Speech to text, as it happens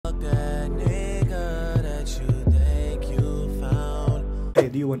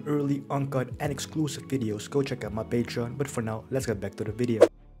do you want early, uncut, and exclusive videos, go check out my Patreon. But for now, let's get back to the video.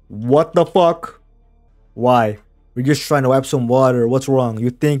 What the fuck? Why? We're just trying to wipe some water. What's wrong? You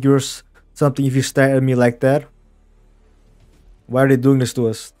think you're something if you stare at me like that? Why are they doing this to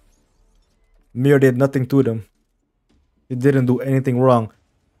us? Mir did nothing to them. He didn't do anything wrong.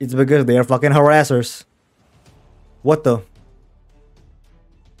 It's because they are fucking harassers. What the?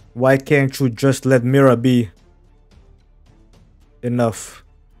 Why can't you just let Mira be? Enough.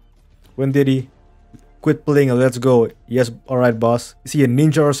 When did he quit playing a Let's Go? Yes, alright boss. Is he a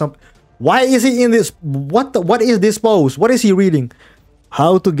ninja or something? Why is he in this? What is this pose? What is he reading?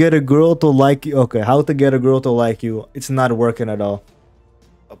 How to get a girl to like you. Okay, how to get a girl to like you. It's not working at all.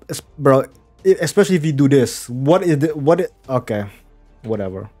 Bro, especially if you do this. What is it? Okay.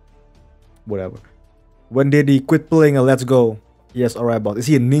 Whatever. When did he quit playing a Let's Go? Yes, alright boss. Is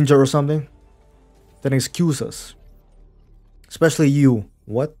he a ninja or something? Then excuse us. Especially you.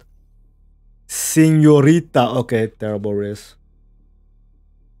 What? Senorita. Okay, terrible risk.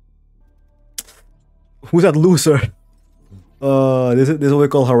 Who's that loser? This is what we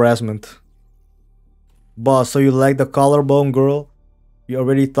call harassment. Boss, so you like the collarbone girl? You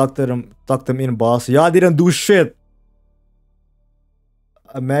already tucked them in, boss. Y'all didn't do shit.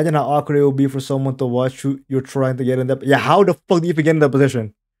 Imagine how awkward it would be for someone to watch you. You're trying to get in that. Yeah, how the fuck do you even get in that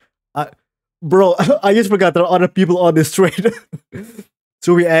position? Bro, I just forgot there are other people on this trade.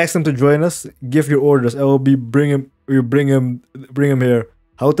 So we asked him to join us. Give your orders. I will be bring him here.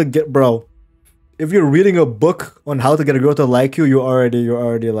 How to get, bro? If you're reading a book on how to get a girl to like you, you're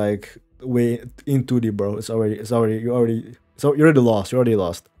already like way into the bro. You're already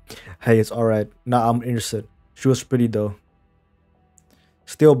lost. Hey, it's alright. Nah, I'm interested. She was pretty though.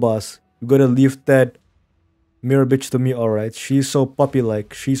 Still, boss, you gotta leave that mirror bitch to me, alright? She's so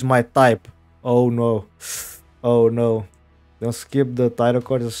puppy-like. She's my type. Oh no. Oh no. Don't skip the title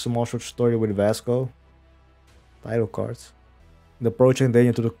card. It's a small short story with Vasco. Title cards. The approaching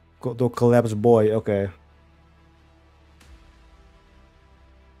danger to the collapsed boy. Okay.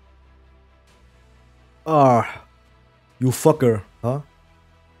 Ah. You fucker, huh?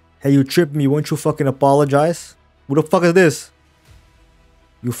 Hey, you tripped me. Won't you fucking apologize? Who the fuck is this?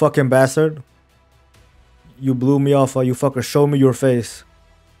 You fucking bastard. You blew me off, you fucker. Show me your face.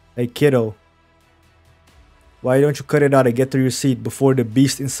 Hey, kiddo. Why don't you cut it out and get to your seat before the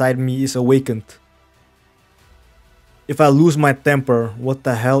beast inside me is awakened? If I lose my temper, what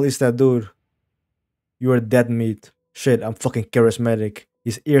the hell is that dude? You are dead meat. Shit, I'm fucking charismatic.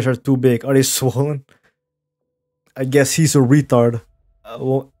 His ears are too big. Are they swollen? I guess he's a retard. I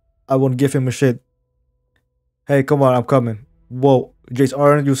won't give him a shit. Hey, come on, I'm coming. Whoa, Jace,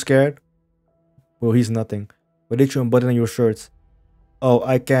 aren't you scared? Well, he's nothing. Why did you unbutton your shirts? Oh,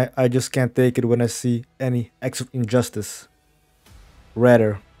 I just can't take it when I see any acts of injustice.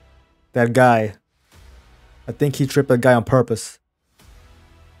 Rather, that guy. I think he tripped that guy on purpose.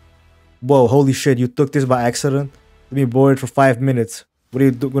 Whoa, holy shit, you took this by accident? Let me borrow it for 5 minutes. What are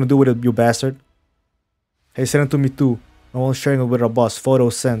you gonna do with it, you bastard? Hey, send it to me too. No one's sharing it with our boss. Photo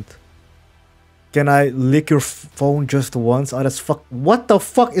sent. Can I lick your phone just once? Oh, that's fuck. What the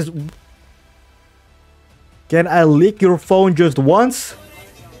fuck is... Can I lick your phone just once?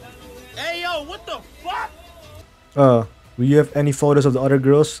 Hey yo, what the fuck? Do you have any photos of the other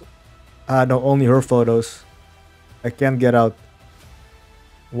girls? No, only her photos. I can't get out.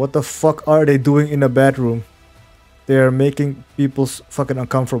 What the fuck are they doing in the bedroom? They are making people fucking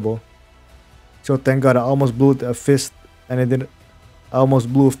uncomfortable. So thank God I almost blew a fist and it didn't. I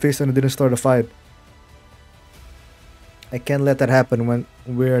almost blew a fist and it didn't start a fight. I can't let that happen when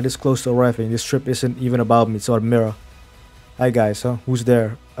we're this close to arriving. This trip isn't even about me, it's about Mira. Hi guys, huh? Who's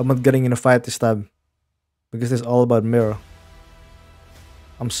there? I'm not getting in a fight this time. Because it's all about Mira.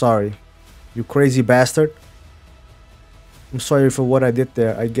 I'm sorry. You crazy bastard. I'm sorry for what I did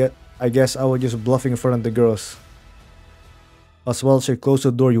there. I guess I was just bluffing in front of the girls. As well as you close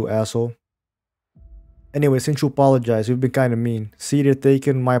the door, you asshole. Anyway, since you apologize, you've been kinda mean. See, they're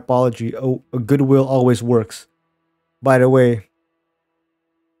taking my apology. Oh, a goodwill always works. By the way,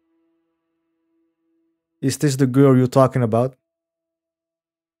 is this the girl you're talking about?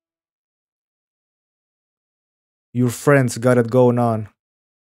 Your friends got it going on.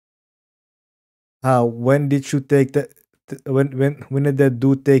 When did you take that? When did that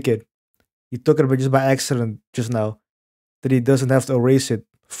dude take it? He took it just by accident just now. That he doesn't have to erase it.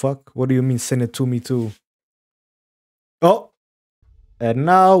 Fuck, what do you mean send it to me too? Oh! And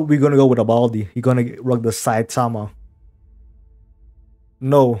now we're gonna go with a baldy. You're gonna rock the Saitama.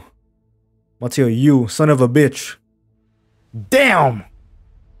 No. Mateo, you son of a bitch. Damn!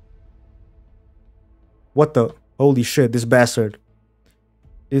 What the? Holy shit, this bastard.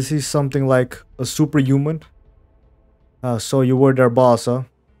 Is he something like a superhuman? So you were their boss, huh?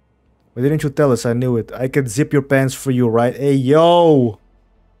 Why didn't you tell us? I knew it. I could zip your pants for you, right? Hey, yo!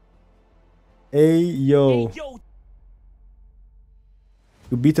 Hey, yo. Hey, yo.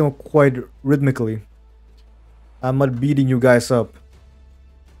 You beat them quite rhythmically. I'm not beating you guys up.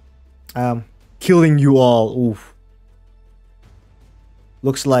 I'm killing you all. Oof.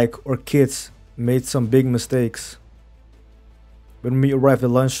 Looks like our kids made some big mistakes. When we arrived at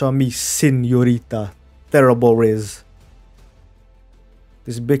lunch, saw me, Senorita. Terrible Riz.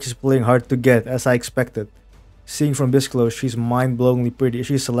 This bitch is playing hard to get, as I expected. Seeing from this close, she's mind-blowingly pretty. Is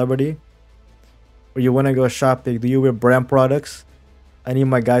she a celebrity? Or you wanna go shopping? Do you wear brand products? I need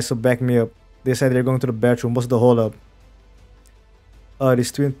my guys to back me up. They said they're going to the bathroom. What's the holdup?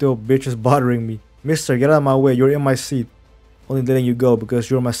 This twin-tail bitch is bothering me. Mister, get out of my way. You're in my seat. Only letting you go because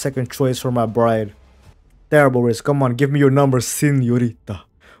you're my second choice for my bride. Terrible Riz. Come on, give me your number, Senorita.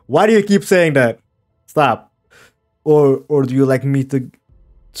 Why do you keep saying that? Stop. Or do you like me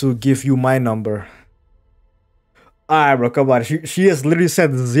to give you my number? Alright, bro, come on. She has literally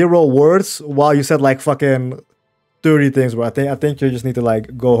said 0 words while you said like fucking 30 things, bro. I think you just need to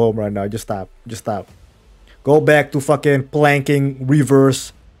like go home right now. Just stop. Just stop. Go back to fucking planking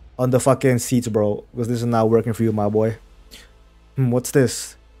reverse on the fucking seats, bro. Because this is not working for you, my boy. What's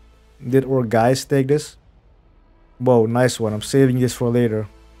this? Did our guys take this? Whoa, nice one. I'm saving this for later.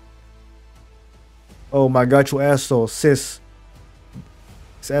 Oh my god, you asshole. Sis.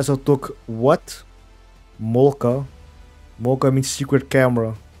 This asshole took what? Molka. Molka means secret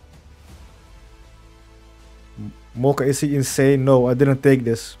camera. Molka, is he insane? No, I didn't take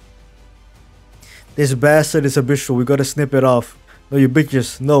this. This bastard is habitual. We gotta snip it off. No, you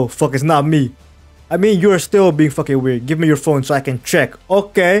bitches. No, fuck, it's not me. I mean, you're still being fucking weird. Give me your phone so I can check.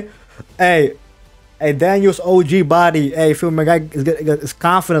 Okay. Hey, Daniel's OG body. Hey, feel my guy is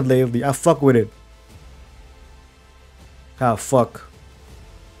confident lately. I fuck with it. Ah, fuck.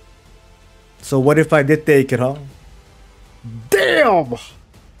 So what if I did take it, huh? Damn!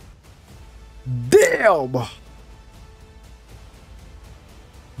 Damn!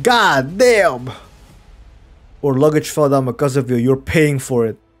 God damn! Or luggage fell down because of you. You're paying for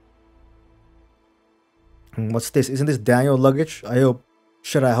it. What's this? Isn't this Daniel luggage? I hope.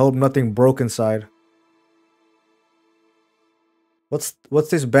 Shit, I hope nothing broke inside. What's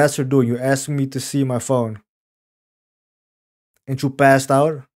this bastard doing? You asked me to see my phone. Ain't you passed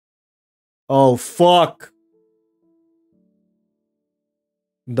out? Oh, fuck!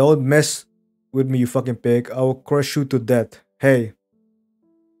 Don't mess with me, you fucking pig. I will crush you to death. Hey.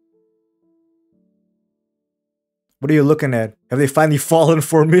 What are you looking at? Have they finally fallen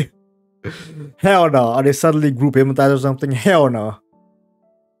for me? Hell no. Are they suddenly group hypnotized or something? Hell no.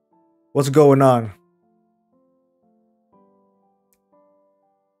 What's going on?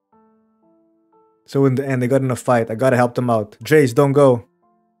 So in the end, they got in a fight. I gotta help them out. Jace, don't go.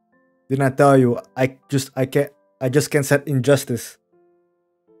 Didn't I tell you? I just can't set injustice.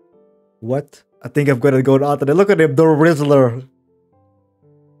 What? I think I've got to go out there. Look at him, the Rizzler.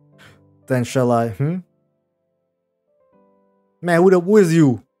 Then shall I? Man, who is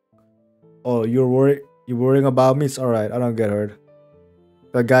you? Oh, you're worrying about me? It's alright, I don't get hurt.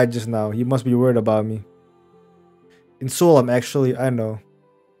 That guy just now, he must be worried about me. Insult him, actually, I know.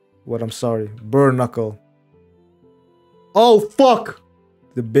 What, I'm sorry. Burn knuckle. Oh, fuck!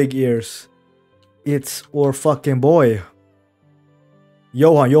 The big ears. It's our fucking boy.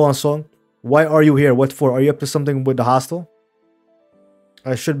 Johan son. Why are you here? What for? Are you up to something with the hostel?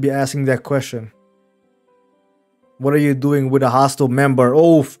 I should be asking that question. What are you doing with a hostile member?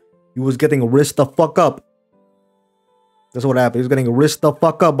 Oh, he was getting risked the fuck up. That's what happened. He was getting risked the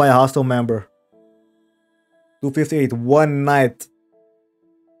fuck up by a hostile member. 258, one night.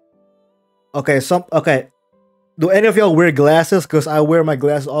 Okay, do any of y'all wear glasses? Because I wear my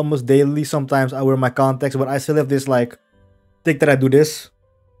glasses almost daily. Sometimes I wear my contacts, but I still have this like think that I do this.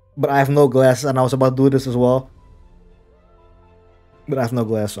 But I have no glasses, and I was about to do this as well. But I have no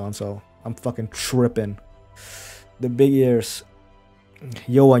glasses on, so I'm fucking tripping. The big ears.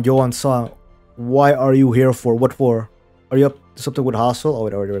 Johan song. Why are you here for? What for? Are you up to something with hostel? Oh,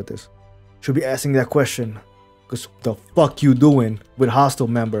 wait, I already read this. Should be asking that question. Because the fuck you doing with hostel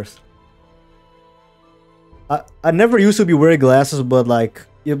members? I never used to be wearing glasses, but like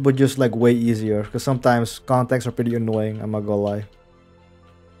it would just like way easier. Because sometimes contacts are pretty annoying, I'm not gonna lie.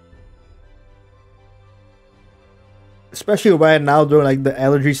 Especially right now during like the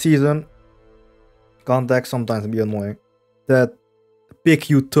allergy season. Contacts sometimes be annoying. That pic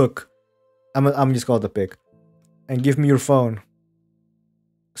you took. I'm just called the pic. And give me your phone.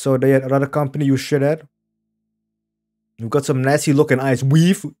 So they had another company you shit at? You got some nasty looking eyes.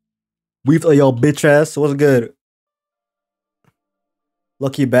 Weave your bitch ass. What's good?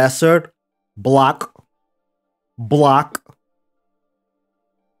 Lucky bastard. Block.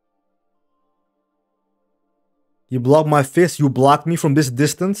 You block my fist. You block me from this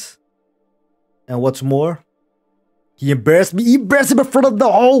distance. And what's more, he embarrassed me. He embarrassed him in front of the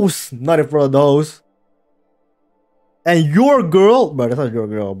host. Not in front of the host. And your girl. But that's not your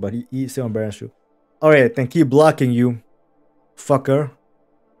girl. But he still embarrassed you. Alright, then keep blocking you. Fucker.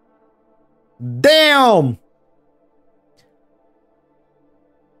 Damn!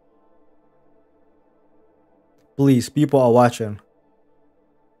 Please, people are watching.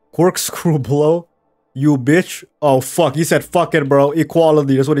 Corkscrew blow. You bitch. Oh, fuck. He said, fuck it, bro.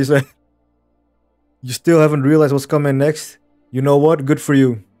 Equality. That's what he said. You still haven't realized what's coming next? You know what? Good for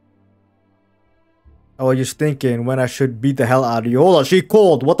you. I was just thinking when I should beat the hell out of you. Hold on. She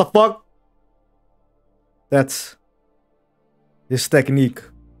cold. What the fuck? That's his technique.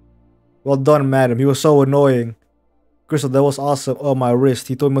 Well done, madam. He was so annoying. Crystal, that was awesome. Oh, my wrist.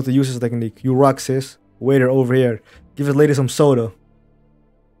 He told me to use his technique. You rock, sis. Waiter, over here. Give this lady some soda.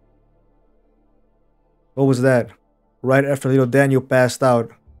 What was that? Right after little Daniel passed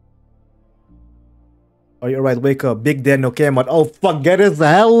out. Are you alright? Wake up. Big Daniel came out. Oh, fuck. Get his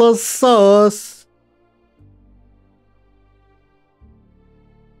hella sauce.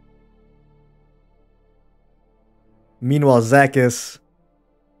 Meanwhile, Zach,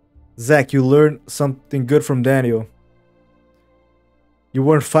 you learned something good from Daniel. You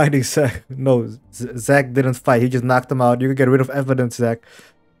weren't fighting, Zach. No, Zach didn't fight. He just knocked him out. You can get rid of evidence, Zach.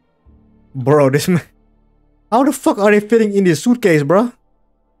 Bro, this man... How the fuck are they fitting in this suitcase, bro?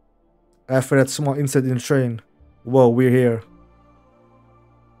 After that small incident in the train. Whoa, we're here.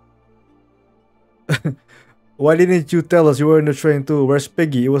 Why didn't you tell us you were in the train too? Where's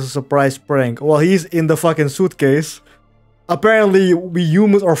Piggy? It was a surprise prank. Well, he's in the fucking suitcase. Apparently, we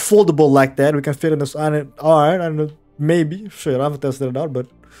humans are foldable like that. We can fit in this on it. Alright, I don't know. Maybe. Shit, I haven't tested it out, but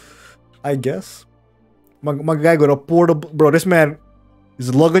I guess. My guy got a portable... Bro, this man...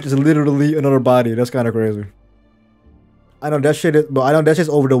 His luggage is literally another body. That's kind of crazy. I know that shit is... But I know that shit's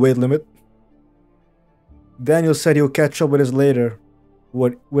over the weight limit. Daniel said he'll catch up with us later.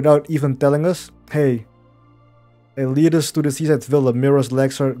 What? Without even telling us? Hey. They lead us to the seaside villa. Mira's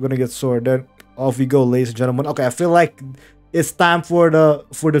legs are gonna get sore. Then off we go, ladies and gentlemen. Okay, I feel like it's time for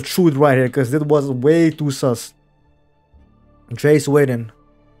the truth right here. Because this was way too sus. Jace waiting.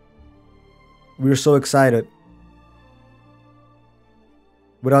 We're so excited.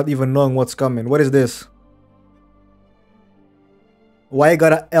 Without even knowing what's coming. What is this? Why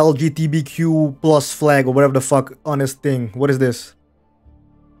got a LGBTQ plus flag or whatever the fuck on this thing? What is this?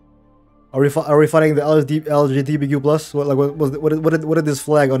 Are we fighting the LGBTQ plus? What is this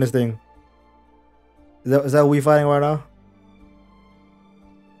flag on this thing? Is that what we fighting right now?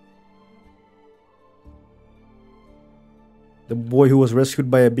 The boy who was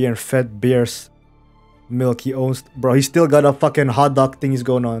rescued by a bear and fed bear's milk he owns. Bro, he still got a fucking hot dog thing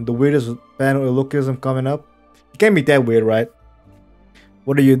going on. The weirdest panel of Lookism coming up. It can't be that weird, right?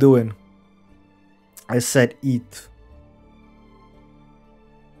 What are you doing? I said eat.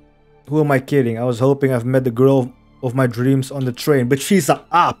 Who am I kidding? I was hoping I've met the girl of my dreams on the train, but she's a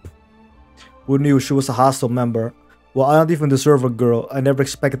op. Who knew she was a hostile member? Well, I don't even deserve a girl. I never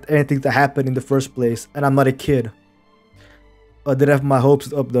expected anything to happen in the first place, and I'm not a kid. I did have my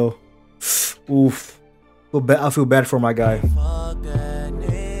hopes up though. Oof. I feel bad for my guy. Fuck that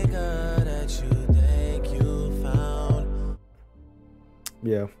nigga that you think you found.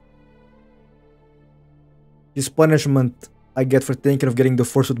 Yeah. This punishment I get for thinking of getting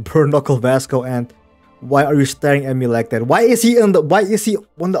divorced with Burn Knuckle Vasco, and why are you staring at me like that? Why is he on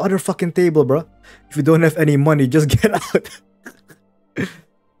the other fucking table, bro? If you don't have any money, just get out.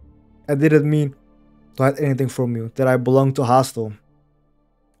 I didn't mean to hide anything from you, that I belong to Hostel.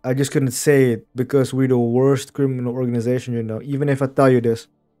 I just couldn't say it because we're the worst criminal organization, you know. Even if I tell you this,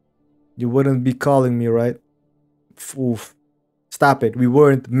 you wouldn't be calling me, right? Oof. Stop it. We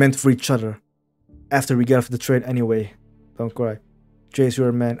weren't meant for each other. After we get off the train anyway. Don't cry. Jace, you're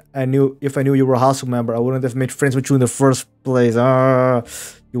a man. If I knew you were a Hostel member, I wouldn't have made friends with you in the first place.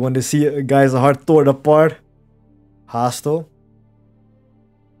 You want to see a guy's heart torn apart? Hostel?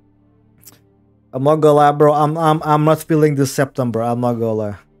 I'm not gonna lie, bro. I'm not feeling this September. I'm not gonna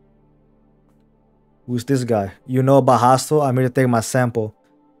lie. Who's this guy? You know about Hostel? I'm here to take my sample.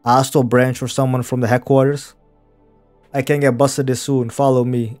 Hostel branch or someone from the headquarters? I can't get busted this soon. Follow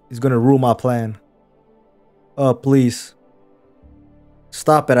me. It's gonna ruin my plan. Please.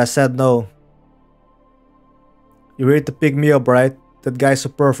 Stop it. I said no. You're ready to pick me up, right? That guy's a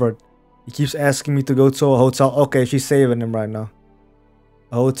pervert. He keeps asking me to go to a hotel. Okay, she's saving him right now.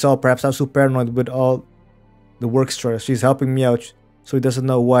 A hotel, perhaps I'm so paranoid with all the work stress. She's helping me out so he doesn't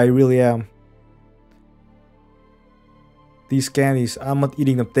know who I really am. These candies, I'm not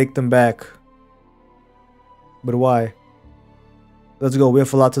eating them. Take them back. But why? Let's go. We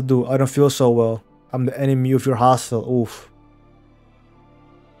have a lot to do. I don't feel so well. I'm the enemy of your hostel. Oof.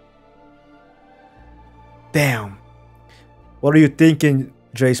 Damn. What are you thinking,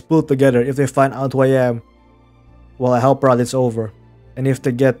 Jace? Pull it together. If they find out who I am, while I help her out, it's over. And if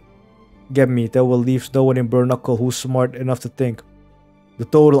they get me, they will leave no one in Burnuckle who's smart enough to think. The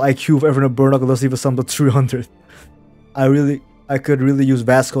total IQ of everyone in Burnuckle doesn't even sum to 300. I could really use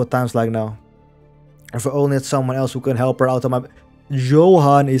Vasco at times like now. If I only had someone else who can help her out of my...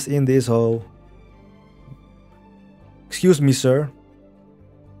 Johan is in this hole. Excuse me, sir.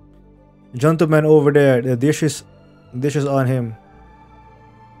 Gentleman over there, the dishes on him.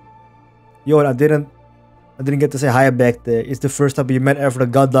 Yo, I didn't get to say hi back there. It's the first time you met after the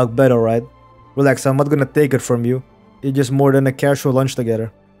Godlike battle, right? Relax, I'm not gonna take it from you. It's just more than a casual lunch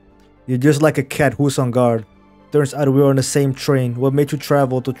together. You're just like a cat who's on guard. Turns out we're on the same train. What made you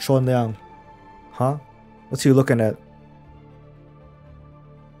travel to Chonliang? Huh? What's he looking at?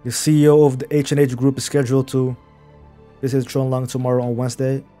 The CEO of the H&H group is scheduled to visit Chonliang tomorrow on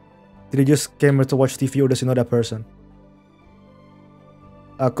Wednesday. Did he just came here to watch TV or does he know that person?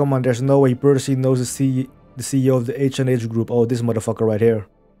 Come on, there's no way he personally knows the CEO of the H&H group. Oh, this motherfucker right here.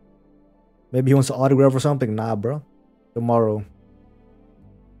 Maybe he wants an autograph or something? Nah, bro. Tomorrow.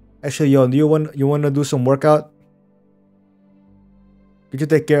 Actually, yo, do you want to do some workout? Could you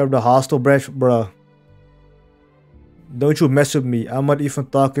take care of the hostel branch, bruh? Don't you mess with me. I'm not even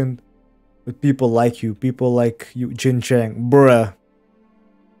talking with people like you. People like you, Jin Chang. Bruh.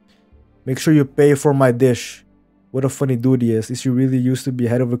 Make sure you pay for my dish. What a funny dude he is. Is he really used to be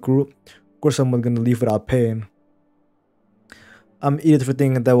head of a crew? Of course I'm not gonna leave without paying. I'm an idiot for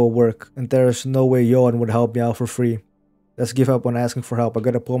thinking that will work. And there's no way Johan would help me out for free. Let's give up on asking for help. I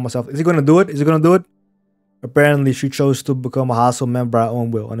gotta pull myself. Is he gonna do it? Is he gonna do it? Apparently she chose to become a hostel member by her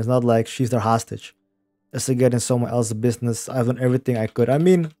own will. And it's not like she's their hostage. Just to get in someone else's business. I've done everything I could. I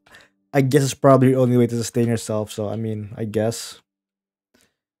mean, I guess it's probably the only way to sustain yourself. So I mean, I guess.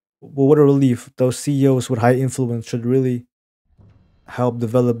 But what a relief. Those CEOs with high influence should really help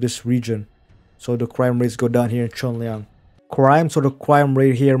develop this region. So the crime rates go down here in Chonliang. So the crime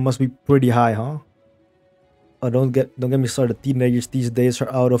rate here must be pretty high, huh? Oh, don't get me started. Teenagers these days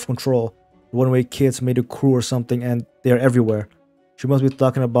are out of control. One-way kids made a crew or something and they're everywhere. She must be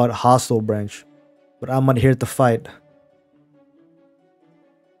talking about a hostel branch. But I'm not here to fight.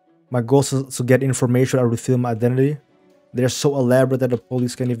 My goal is to get information or reveal my identity. They're so elaborate that the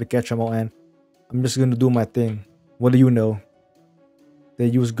police can't even catch them all, and I'm just gonna do my thing. What do you know? They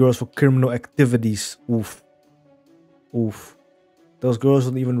use girls for criminal activities. Oof. Oof. Those girls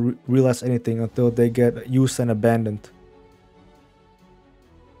don't even realize anything until they get used and abandoned.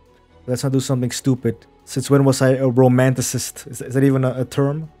 Let's not do something stupid. Since when was I a romanticist? Is that even a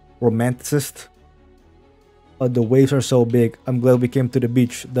term? Romanticist? Oh, the waves are so big. I'm glad we came to the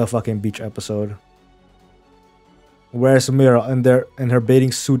beach. The fucking beach episode. Where's Mira in her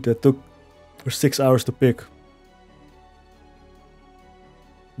bathing suit that took her 6 hours to pick?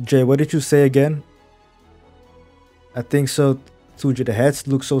 Jay, what did you say again? I think so too. The heads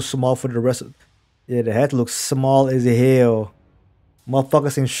look so small for the rest of... Yeah, the head looks small as hell.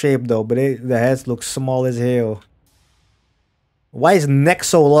 Motherfuckers in shape though, but the heads look small as hell. Why is neck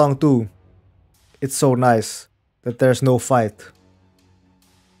so long too? It's so nice that there's no fight.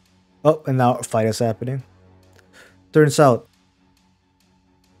 Oh, and now a fight is happening. Turns out,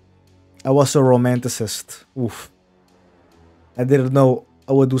 I was a romanticist. Oof. I didn't know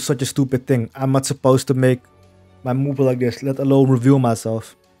I would do such a stupid thing. I'm not supposed to make my move like this, let alone reveal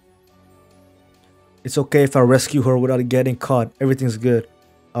myself. It's okay if I rescue her without getting caught. Everything's good.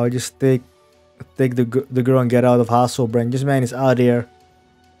 I'll just take the girl and get out of hostel branch. This man is out here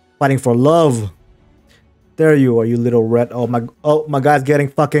fighting for love. There you are, you little rat. Oh my guy's getting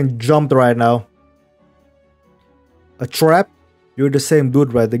fucking jumped right now. A trap? You're the same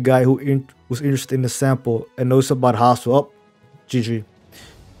dude, right? The guy who was interested in the sample and knows about hostel. Oh, GG.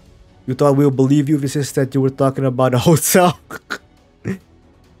 You thought we would believe you if it's just that you were talking about a hotel?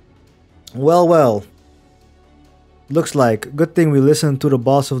 Well. Looks like. Good thing we listened to the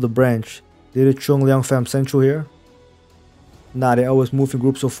boss of the branch. Did the Chongliang fam send you here? Nah, they always move in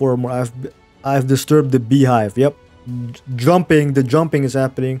groups of 4 or more. I've disturbed the beehive. Yep. The jumping is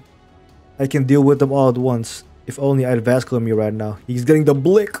happening. I can deal with them all at once. If only I had Vasco on me right now. He's getting the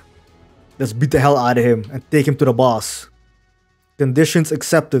blick. Let's beat the hell out of him and take him to the boss. Conditions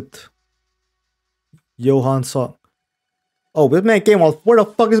accepted. Johan song. Oh, this man came off. Where the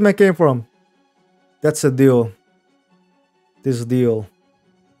fuck this man came from? That's a deal. This deal.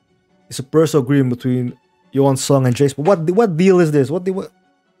 It's a personal agreement between Johan Song and Jace. But what deal is this? What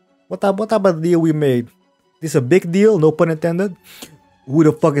type of deal we made? This a big deal, no pun intended. Who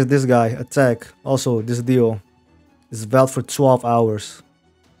the fuck is this guy? Attack. Also, this deal is valid for 12 hours.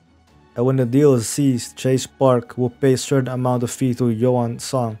 And when the deal is ceased, Chase Park will pay a certain amount of fee to Johan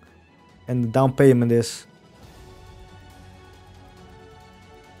Song. And the down payment is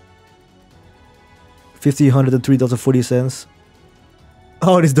 $1,503.40.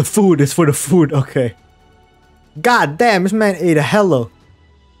 Oh, this is the food. It's for the food. Okay. God damn, this man ate a hello.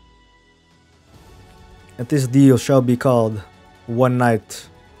 And this deal shall be called One Night.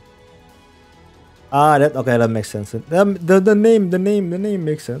 Ah, that okay. That makes sense. The name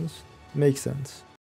makes sense. Makes sense.